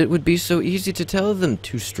 But it would be so easy to tell them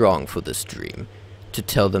too strong for this dream. To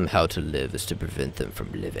tell them how to live is to prevent them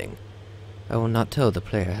from living. I will not tell the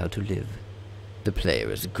player how to live. The player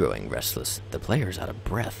is growing restless. The player is out of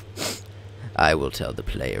breath. I will tell the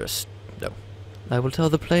player a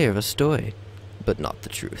story, but not the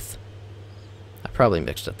truth. I probably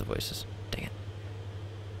mixed up the voices. Dang it.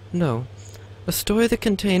 No, a story that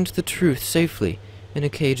contains the truth safely in a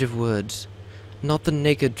cage of words. Not the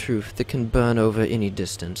naked truth that can burn over any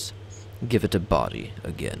distance. Give it a body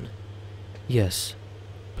again. Yes,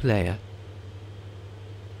 player.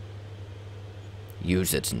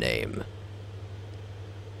 Use its name.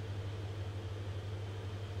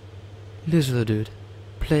 Lizlodude,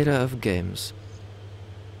 player of games.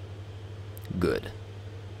 Good.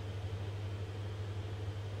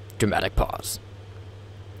 Dramatic pause.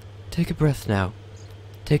 Take a breath now.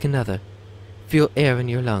 Take another. Feel air in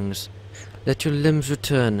your lungs. Let your limbs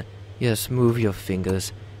return. Yes, move your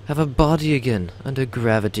fingers. Have a body again, under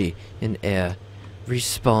gravity, in air.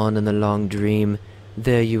 Respawn in the long dream.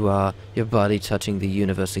 There you are, your body touching the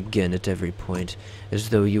universe again at every point, as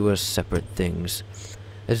though you were separate things.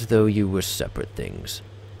 As though you were separate things.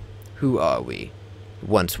 Who are we?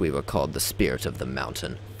 Once we were called the spirit of the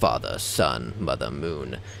mountain, father, sun, mother,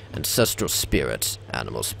 moon, ancestral spirits,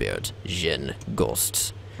 animal spirits, jinn,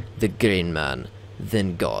 ghosts, the green man,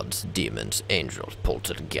 then gods, demons, angels,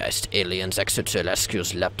 poltergeist, aliens,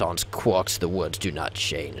 extraterrestrials, leptons, quarks. The words do not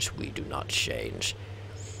change. We do not change.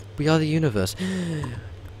 We are the universe.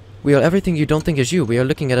 We are everything you don't think is you. We are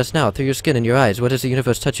looking at us now, through your skin and your eyes. What does the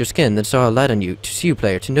universe touch your skin, then saw a light on you, to see you,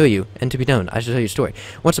 player, to know you, and to be known? I shall tell you a story.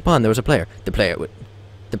 Once upon there was a player. The player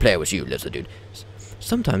was you, Lizlodude.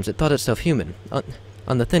 Sometimes it thought itself human.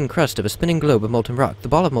 On the thin crust of a spinning globe of molten rock, the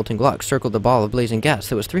ball of molten rock circled the ball of blazing gas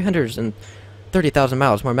that was 330,000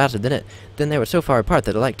 miles more massive than it. Then they were so far apart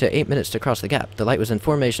that it liked to 8 minutes to cross the gap. The light was in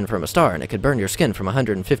formation from a star, and it could burn your skin from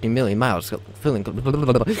 150 million miles, filling.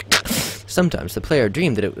 Sometimes the player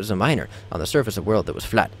dreamed that it was a miner on the surface of a world that was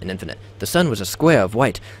flat and infinite. The sun was a square of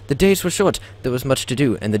white. The days were short. There was much to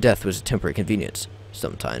do, and the death was a temporary convenience.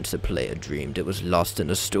 Sometimes the player dreamed it was lost in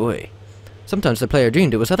a story. Sometimes the player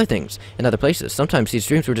dreamed it was other things, in other places. Sometimes these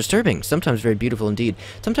dreams were disturbing, sometimes very beautiful indeed.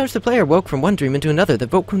 Sometimes the player woke from one dream into another,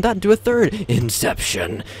 that woke from that into a third.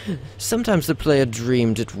 Inception! Sometimes the player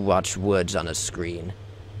dreamed it watched words on a screen.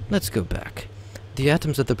 Let's go back. The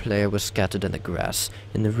atoms of the player were scattered in the grass,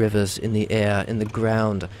 in the rivers, in the air, in the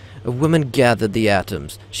ground. A woman gathered the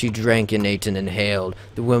atoms. She drank and ate and inhaled.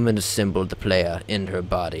 The woman assembled the player in her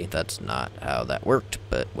body. That's not how that worked,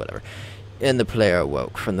 but whatever. And the player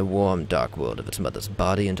awoke from the warm, dark world of its mother's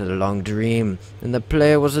body into the long dream. And the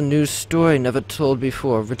player was a new story never told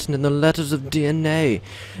before, written in the letters of DNA.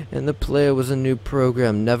 And the player was a new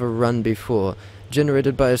program never run before,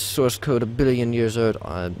 generated by a source code 1 billion years old.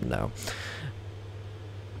 No.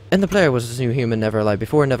 And the player was a new human never alive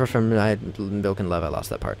before, never from milk and love. I lost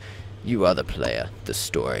that part. You are the player, the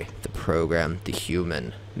story, the program, the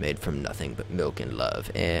human, made from nothing but milk and love.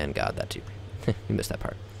 And God, that too. You missed that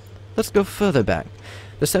part. Let's go further back.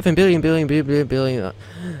 The 7 billion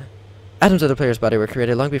atoms of the player's body were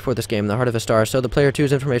created long before this game in the heart of a star, so the player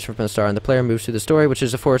chooses information from a star, and the player moves through the story, which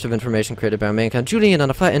is a force of information created by mankind. Julian on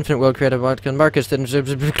a flat infinite world created by Marcus.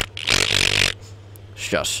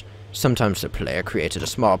 Shush. Sometimes the player created a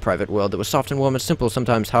small private world that was soft and warm and simple,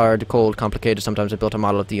 sometimes hard, cold, complicated, sometimes it built a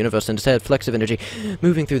model of the universe and instead flecks of energy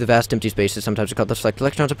moving through the vast empty spaces, sometimes it called the select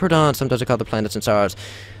electrons of protons, sometimes it called the planets and stars,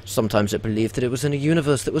 sometimes it believed that it was in a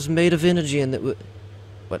universe that was made of energy and that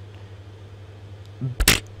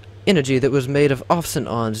energy that was made of offs and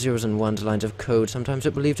ons, zeros and ones, lines of code. Sometimes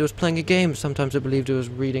it believed it was playing a game, sometimes it believed it was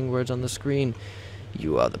reading words on the screen.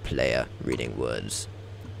 You are the player, reading words.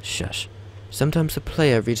 Shush. Sometimes the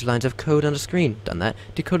player reads lines of code on a screen. Done that.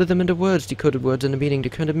 Decoded them into words. Decoded words into meaning.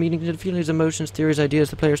 Decoded meaning into feelings, emotions, theories, ideas.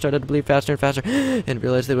 The player started to believe faster and faster and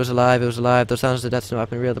realized that it was alive. It was alive. Those sounds of death not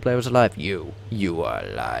been real. The player was alive. You are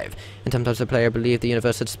alive. And sometimes the player believed the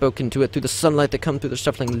universe had spoken to it through the sunlight that come through the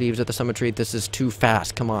shuffling leaves of the summer tree. This is too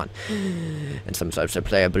fast. Come on. And sometimes the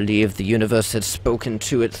player believed the universe had spoken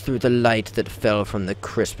to it through the light that fell from the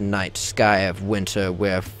crisp night sky of winter,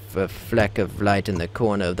 where a fleck of light in the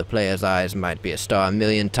corner of the player's eyes might be a star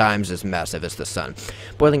 1,000,000 times as massive as the sun,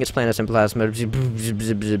 boiling its planets in plasma.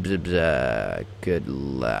 Good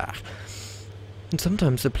luck. And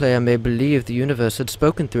sometimes the player may believe the universe had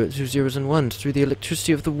spoken through it through zeros and ones, through the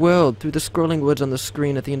electricity of the world, through the scrolling words on the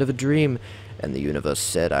screen at the end of a dream, and the universe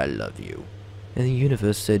said, "I love you." And the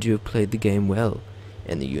universe said, "You have played the game well."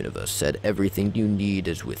 And the universe said, "Everything you need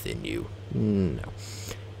is within you." No.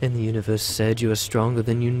 And the universe said, "You are stronger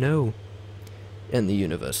than you know." And the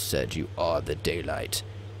universe said, "You are the daylight."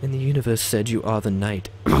 And the universe said, "You are the night."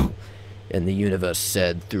 And the universe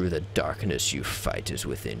said, "Through the darkness you fight is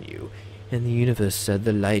within you." And the universe said,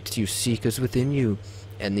 "The light you seek is within you."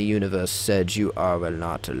 And the universe said, "You are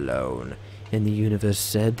not alone." And the universe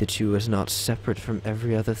said that you was not separate from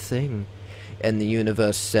every other thing. And the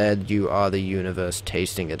universe said, "You are the universe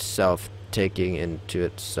tasting itself, taking into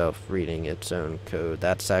itself, reading its own code."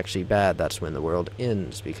 That's actually bad. That's when the world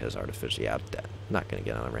ends, because artificiality. Not gonna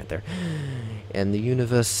get on a rant there. And the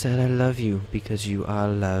universe said, "I love you because you are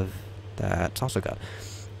love." That's also God.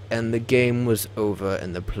 And the game was over,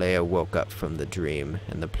 and the player woke up from the dream,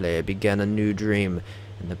 and the player began a new dream,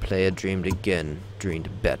 and the player dreamed again,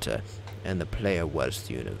 dreamed better, and the player was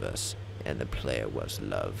the universe, and the player was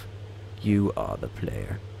love. You are the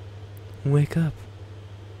player. Wake up.